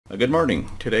Good morning.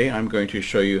 Today I'm going to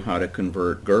show you how to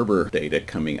convert Gerber data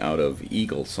coming out of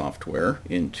Eagle software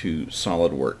into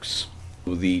SolidWorks.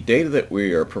 The data that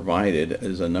we are provided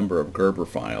is a number of Gerber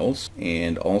files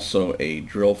and also a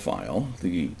drill file.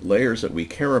 The layers that we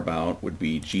care about would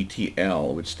be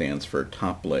GTL, which stands for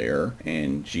top layer,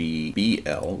 and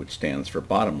GBL, which stands for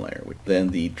bottom layer. Then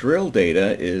the drill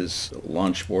data is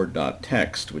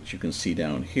launchboard.txt, which you can see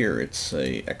down here. It's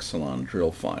a Exelon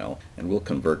drill file, and we'll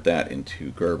convert that into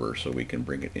Gerber so we can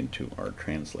bring it into our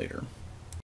translator.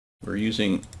 We're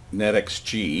using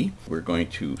NetEX-G. We're going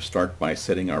to start by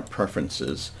setting our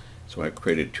preferences. So I've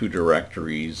created two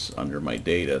directories under my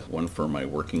data, one for my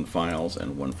working files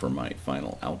and one for my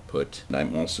final output. And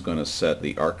I'm also going to set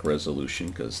the arc resolution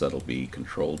because that'll be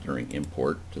controlled during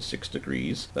import to 6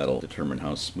 degrees. That'll determine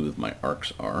how smooth my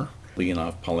arcs are.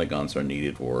 Leonov polygons are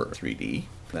needed for 3D.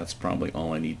 That's probably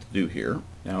all I need to do here.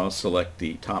 Now I'll select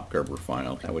the top Gerber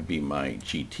file. That would be my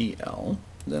GTL.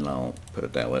 Then I'll put a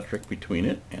dielectric between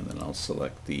it, and then I'll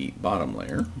select the bottom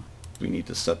layer. We need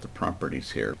to set the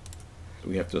properties here.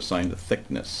 We have to assign the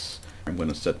thickness. I'm going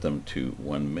to set them to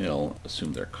 1 mil,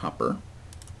 assume they're copper.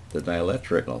 The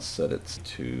dielectric, I'll set it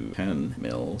to 10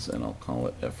 mils, and I'll call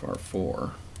it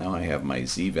FR4. Now I have my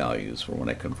Z values for when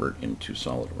I convert into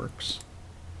SolidWorks.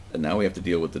 And now we have to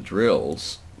deal with the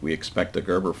drills. We expect a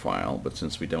Gerber file, but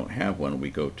since we don't have one,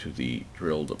 we go to the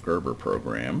drilled Gerber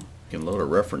program. We can load a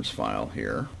reference file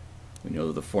here. We know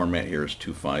that the format here is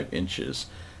 2.5 inches.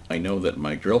 I know that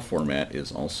my drill format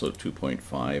is also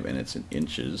 2.5 and it's in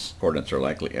inches. Coordinates are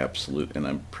likely absolute, and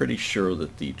I'm pretty sure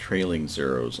that the trailing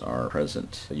zeros are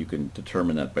present. You can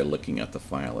determine that by looking at the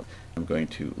file. I'm going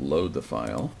to load the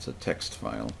file. It's a text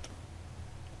file.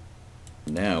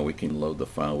 Now we can load the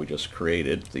file we just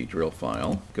created. The drill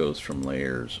file goes from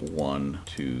layers 1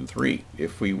 to 3.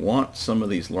 If we want some of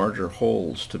these larger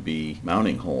holes to be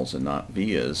mounting holes and not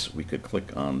vias, we could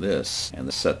click on this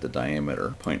and set the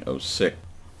diameter 0.06.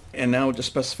 And now to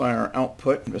specify our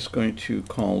output, I'm just going to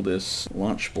call this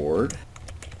launch board.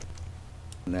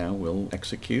 Now we'll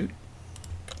execute.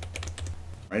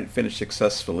 All right, finished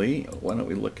successfully. Why don't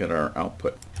we look at our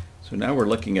output? So now we're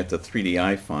looking at the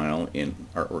 3DI file in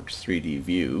Artworks 3D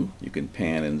view. You can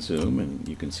pan and zoom, and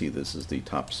you can see this is the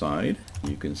top side.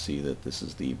 You can see that this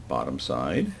is the bottom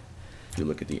side. If you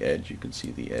look at the edge, you can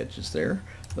see the edge is there.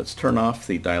 Let's turn off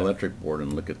the dielectric board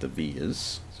and look at the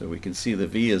vias. So we can see the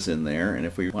vias in there, and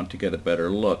if we want to get a better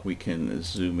look, we can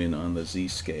zoom in on the Z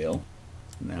scale.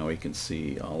 Now we can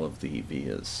see all of the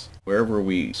vias. Wherever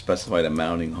we specified a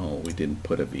mounting hole, we didn't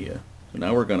put a via. So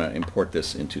now we're going to import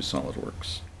this into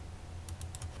SolidWorks.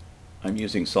 I'm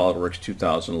using SolidWorks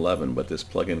 2011, but this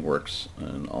plugin works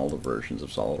on all the versions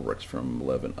of SolidWorks from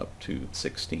 11 up to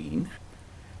 16.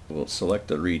 We'll select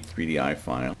the Read 3DI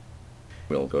file.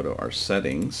 We'll go to our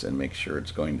settings and make sure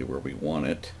it's going to where we want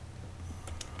it.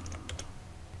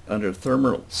 Under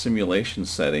thermal simulation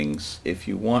settings, if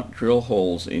you want drill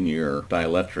holes in your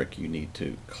dielectric, you need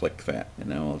to click that. And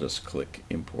now I'll just click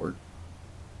Import.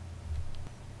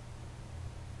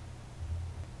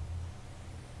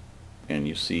 And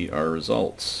you see our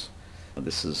results.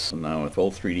 This is now a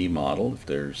full 3D model.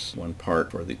 There's one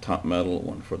part for the top metal,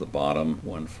 one for the bottom,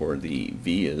 one for the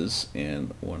vias,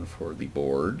 and one for the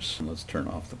boards. And let's turn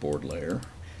off the board layer.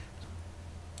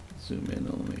 Zoom in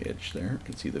on the edge there. You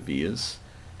can see the vias.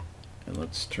 And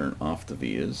let's turn off the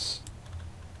vias.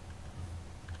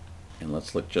 And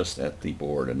let's look just at the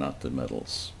board and not the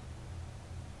metals.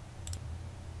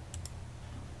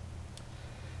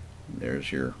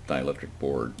 There's your dielectric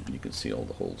board. You can see all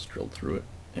the holes drilled through it.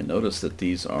 And notice that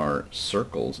these are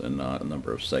circles and not a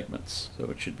number of segments. So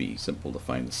it should be simple to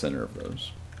find the center of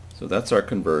those. So that's our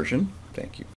conversion. Thank you.